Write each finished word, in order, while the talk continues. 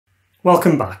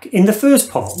Welcome back. In the first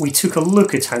part, we took a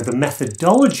look at how the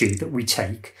methodology that we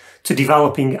take to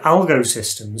developing algo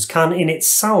systems can in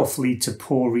itself lead to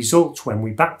poor results when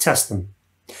we backtest them.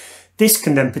 This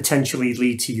can then potentially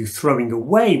lead to you throwing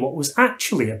away what was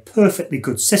actually a perfectly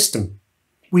good system.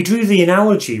 We drew the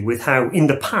analogy with how in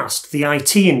the past the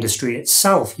IT industry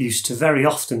itself used to very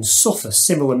often suffer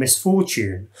similar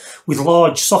misfortune with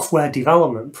large software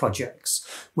development projects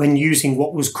when using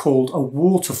what was called a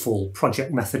waterfall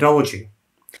project methodology.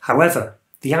 However,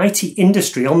 the IT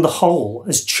industry on the whole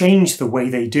has changed the way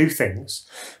they do things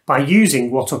by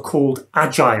using what are called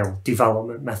Agile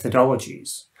development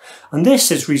methodologies. And this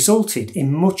has resulted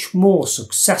in much more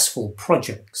successful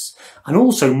projects and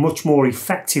also much more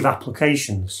effective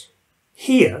applications.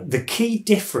 Here, the key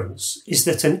difference is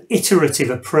that an iterative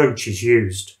approach is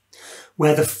used,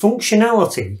 where the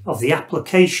functionality of the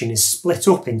application is split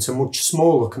up into much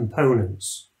smaller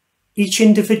components. Each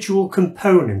individual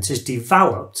component is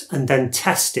developed and then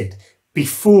tested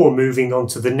before moving on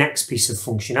to the next piece of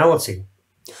functionality.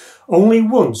 Only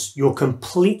once you're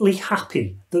completely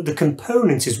happy that the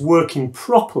component is working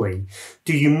properly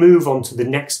do you move on to the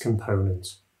next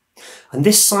component. And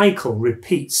this cycle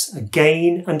repeats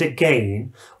again and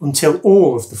again until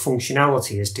all of the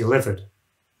functionality is delivered.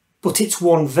 But it's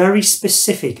one very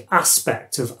specific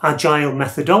aspect of Agile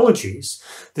methodologies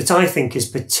that I think is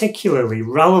particularly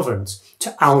relevant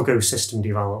to algo system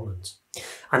development.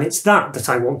 And it's that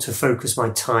I want to focus my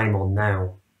time on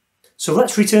now. So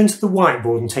let's return to the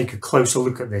whiteboard and take a closer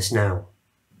look at this now.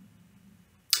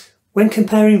 When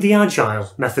comparing the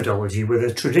Agile methodology with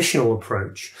a traditional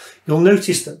approach, you'll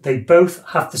notice that they both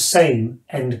have the same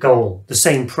end goal, the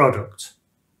same product.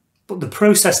 But the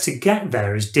process to get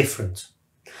there is different.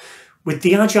 With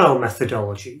the Agile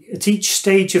methodology, at each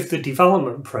stage of the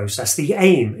development process, the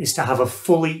aim is to have a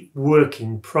fully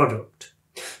working product.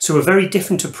 So a very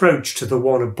different approach to the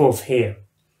one above here.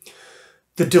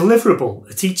 The deliverable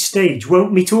at each stage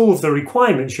won't meet all of the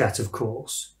requirements yet, of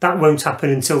course. That won't happen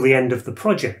until the end of the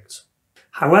project.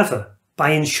 However,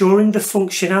 by ensuring the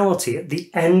functionality at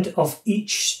the end of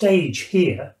each stage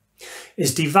here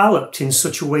is developed in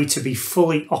such a way to be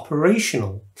fully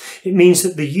operational, it means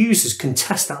that the users can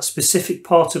test that specific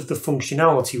part of the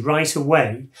functionality right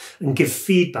away and give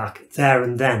feedback there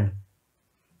and then.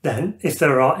 Then, if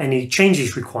there are any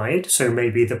changes required, so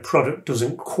maybe the product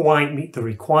doesn't quite meet the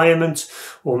requirement,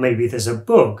 or maybe there's a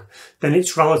bug, then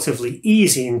it's relatively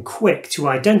easy and quick to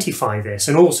identify this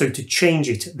and also to change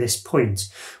it at this point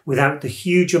without the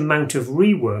huge amount of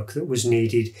rework that was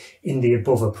needed in the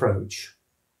above approach.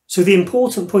 So the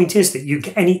important point is that you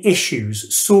get any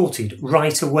issues sorted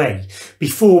right away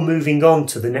before moving on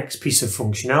to the next piece of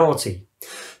functionality.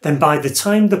 Then by the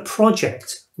time the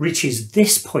project reaches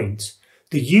this point,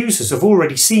 the users have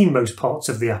already seen most parts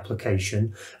of the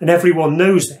application and everyone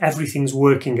knows that everything's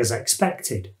working as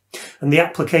expected and the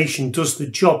application does the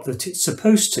job that it's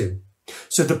supposed to.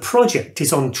 So the project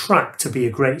is on track to be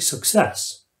a great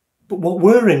success. But what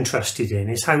we're interested in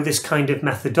is how this kind of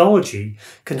methodology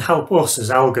can help us as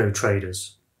algo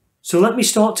traders. So let me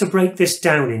start to break this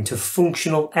down into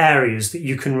functional areas that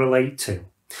you can relate to.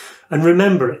 And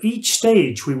remember, at each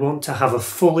stage we want to have a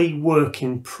fully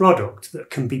working product that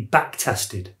can be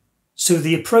backtested. So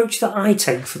the approach that I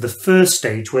take for the first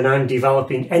stage when I'm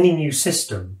developing any new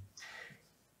system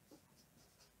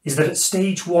is that at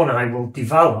stage 1 I will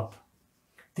develop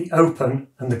the open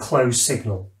and the close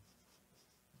signal.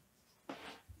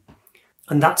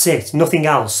 And that's it, nothing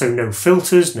else. So no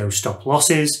filters, no stop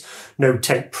losses, no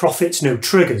take profits, no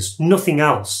triggers, nothing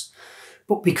else.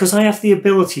 But because I have the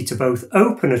ability to both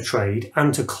open a trade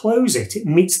and to close it, it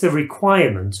meets the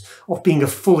requirement of being a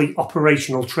fully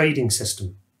operational trading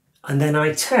system. And then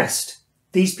I test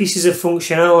these pieces of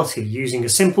functionality using a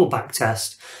simple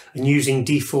backtest and using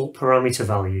default parameter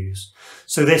values.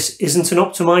 So this isn't an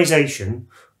optimization.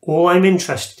 All I'm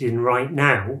interested in right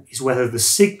now is whether the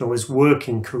signal is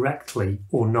working correctly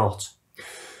or not.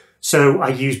 So I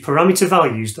use parameter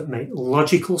values that make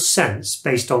logical sense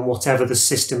based on whatever the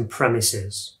system premise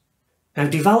is. Now,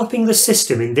 developing the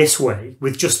system in this way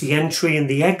with just the entry and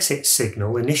the exit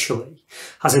signal initially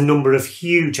has a number of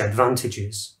huge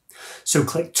advantages. So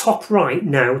click top right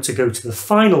now to go to the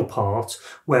final part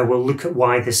where we'll look at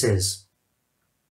why this is.